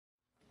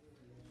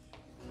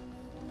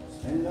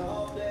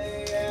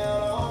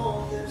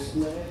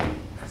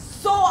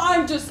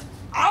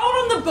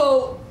the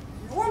boat,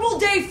 normal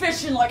day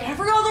fishing like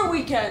every other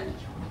weekend.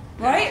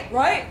 Right?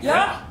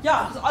 Yeah.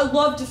 I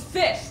love to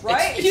fish,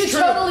 right? You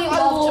totally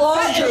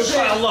love to fish.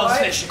 Kyle loves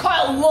fishing.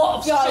 Kyle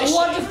loves fishing. I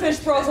love to fish,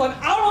 bro. So I'm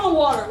out on the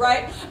water,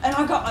 right? And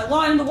I've got my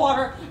line in the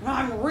water, and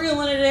I'm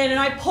reeling it in, and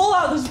I pull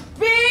out this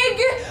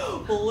big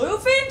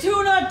bluefin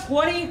tuna,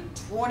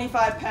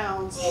 25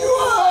 pounds.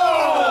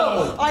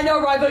 Whoa! I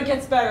know, right? But it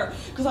gets better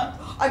because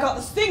I got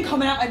this thing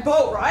coming at my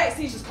boat, right?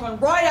 See, it's just coming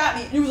right at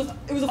me. And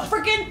it was a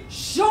freaking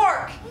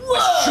shark.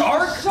 A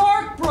shark? A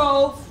shark,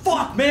 bro.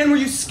 Fuck, man, were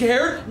you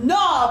scared?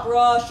 Nah,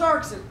 bro.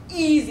 Sharks are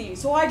easy,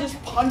 so I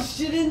just punched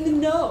it in the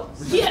nose.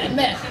 Yeah,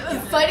 man.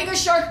 Fighting a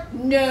shark,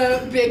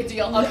 no big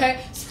deal,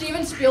 okay?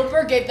 Steven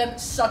Spielberg gave them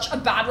such a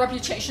bad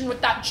reputation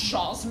with that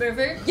Jaws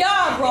movie.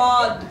 Yeah,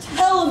 bro.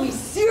 Tell me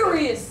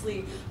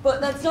seriously. But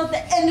that's not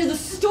the end of the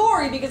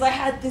story because I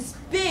had this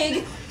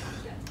big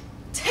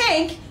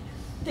tank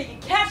that you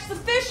catch the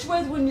fish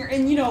with when you're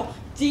in,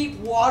 deep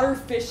water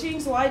fishing.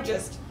 So I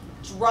just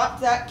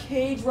dropped that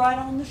cage right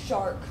on the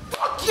shark.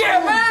 Fuck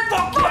yeah, man!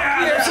 Fuck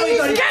yeah! That's how you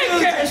gotta do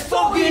this.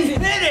 Fucking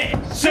hit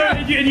it! So,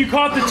 and you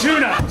caught the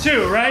tuna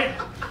too, right?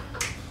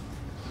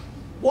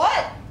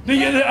 What?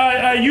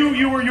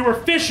 You were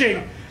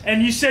fishing,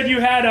 and you said you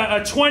had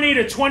a 20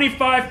 to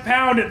 25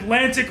 pound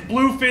Atlantic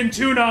Bluefin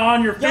Tuna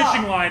on your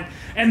fishing line,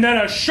 and then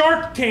a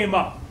shark came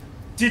up.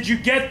 Did you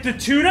get the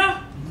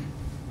tuna?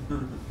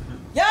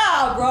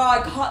 Yeah, bro,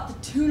 I caught the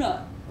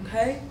tuna.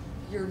 Okay,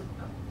 you're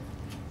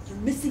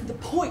missing the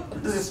point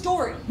of the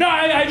story. No,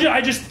 I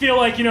just feel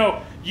like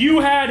you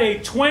had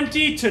a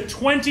 20 to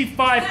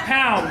 25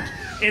 pound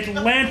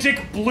Atlantic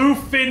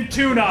Bluefin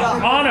Tuna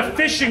on a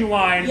fishing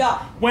line. Yeah.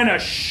 When a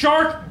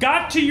shark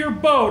got to your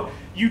boat,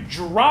 you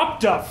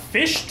dropped a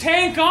fish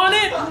tank on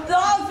it?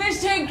 The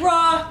fish tank,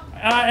 bro.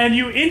 And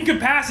you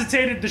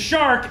incapacitated the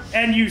shark,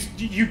 and you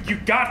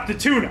got the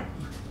tuna.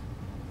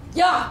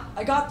 Yeah,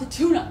 I got the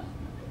tuna.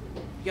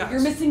 Yes.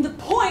 You're missing the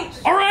point.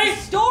 All right. Of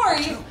the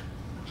story.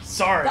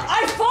 Sorry.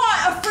 I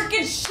fought a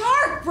freaking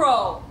shark,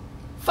 bro.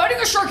 Fighting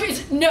a shark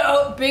is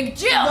no big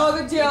deal. No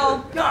big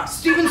deal. Yeah,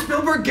 Steven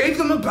Spielberg gave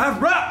them a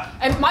bad rap.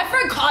 And my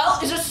friend Kyle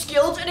is a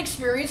skilled and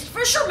experienced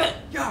fisherman.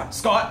 Yeah,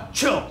 Scott,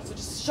 chill. So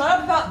just shut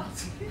up about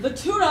the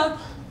tuna.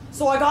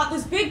 So I got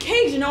this big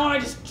cage, and I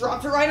just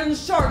dropped it right on the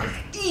shark.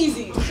 It's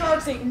easy.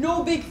 Sharks ain't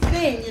no big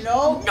thing,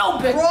 No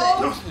big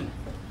bro. thing.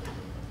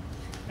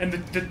 And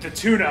the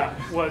tuna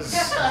was...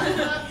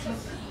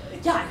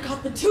 Yeah, I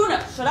got the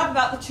tuna. Shut up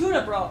about the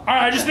tuna, bro. All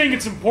right, I just think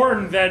it's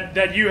important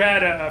that you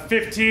had a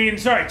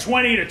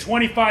 20 to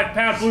 25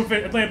 pound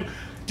bluefin Atlantic.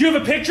 Do you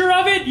have a picture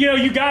of it?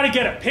 You got to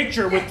get a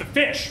picture with the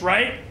fish,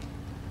 right?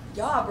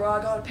 Yeah, bro, I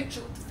got a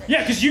picture with the fish.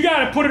 Yeah, because you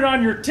got to put it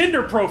on your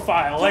Tinder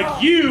profile.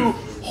 Like you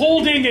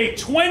holding a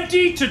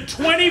 20 to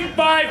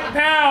 25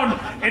 pound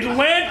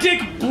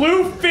Atlantic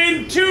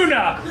Bluefin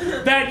Tuna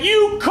that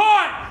you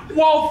caught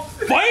while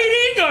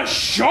fighting a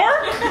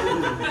shark?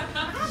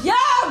 Yeah,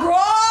 bro!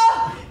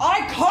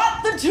 I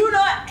caught the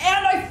tuna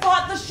and I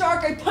fought the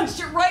shark. I punched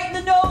it right in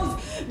the nose.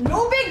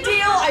 No big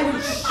deal. I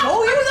would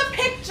show you the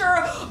picture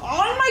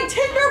on my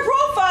Tinder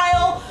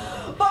profile,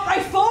 but my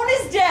phone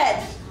is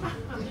dead.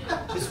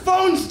 His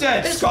phone's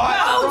dead, His Scott.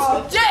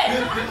 phone's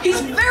dead.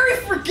 He's very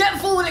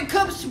forgetful when it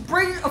comes to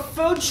bringing a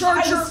phone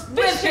charger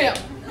with him.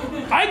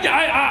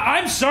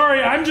 I'm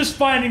sorry. I'm just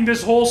finding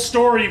this whole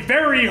story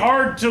very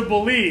hard to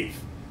believe.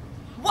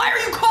 Why are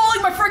you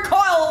calling my friend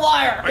Kyle a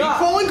liar? Are you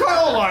calling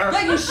Kyle a liar?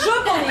 Yeah, you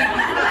should believe me.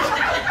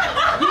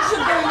 You should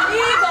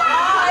believe that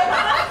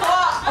I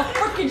fought a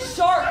freaking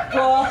shark,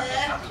 bro.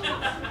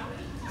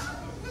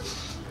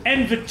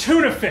 And the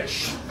tuna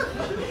fish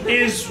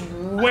is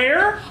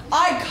where?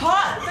 I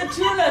caught the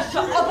tuna.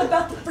 Shut up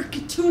about the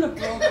freaking tuna,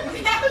 bro.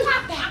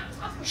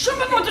 Shut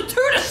up with the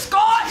tuna,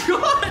 Scott!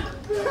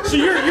 So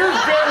you're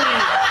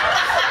very...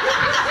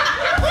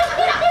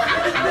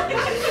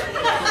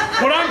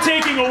 What I'm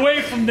taking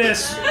away from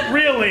this,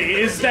 really,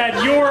 is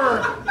that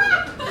you're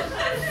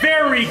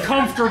very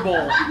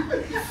comfortable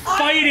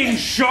fighting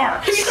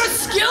sharks. He's a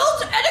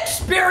skilled and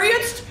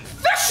experienced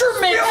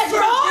fisherman!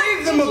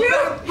 Gave them Did a you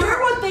bad hear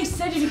what they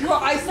said? Did you hear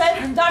what I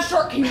said? That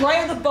shark came right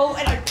on the boat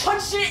and I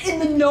punched it in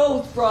the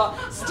nose, bro.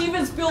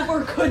 Steven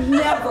Spielberg could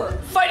never.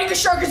 Fighting a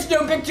shark is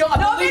no big deal. I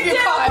No believe big you,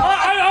 deal. Kyle.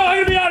 I'm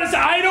gonna be honest,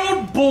 I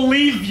don't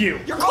believe you.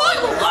 You're calling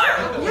a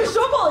liar! You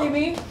should believe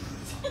me.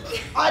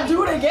 I'd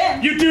do it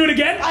again. You do it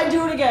again? I'd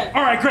do it again.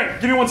 All right, great.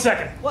 Give me 1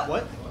 second. What?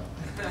 What?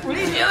 What are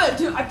you doing?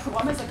 Dude, I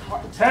promise I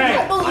caught the tuna. Hey.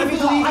 I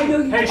believe you. I know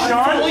you. Hey, I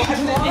Sean? promise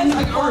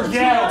I caught the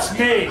Yeah, tuna. it's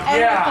me. And I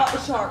Yeah. caught the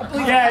shark.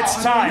 Yeah,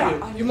 it's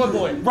time. You're my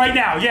boy. Right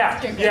now, yeah.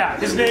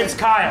 His name's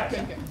Kyle.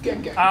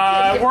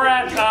 We're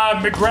at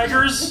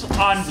McGregor's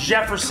on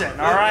Jefferson,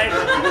 all right?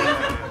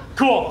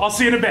 Cool, I'll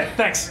see you in a bit.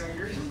 Thanks.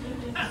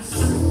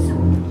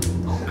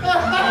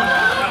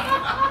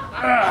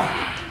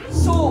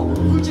 So,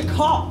 who'd you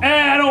call?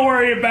 Don't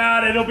worry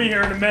about it. He'll be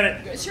here in a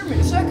minute. Is your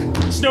music?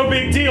 It's no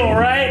big deal,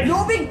 right?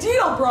 No big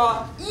deal,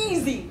 bro.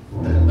 Easy.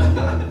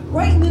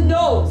 Right in the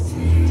nose.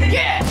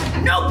 Yeah,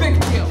 no big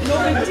deal.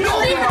 No big deal. No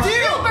big deal.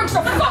 Spielberg's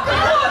a fucking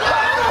liar.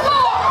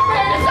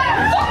 Man, is that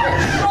a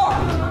fucking shark?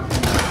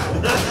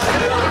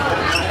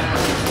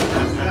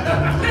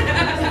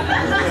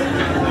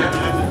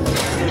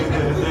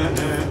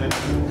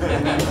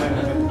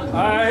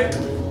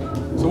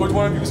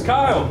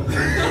 Kyle.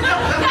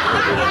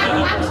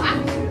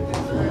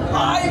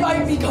 I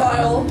might be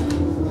Kyle. All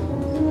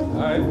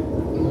right,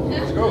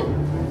 let's go.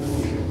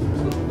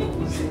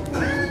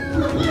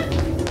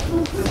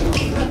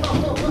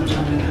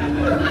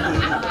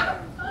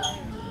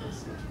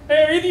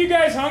 Hey, are either of you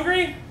guys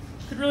hungry?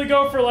 Could really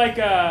go for like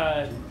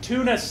a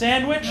tuna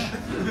sandwich.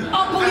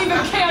 I'll believe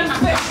in canned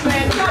fish,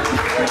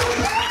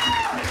 man.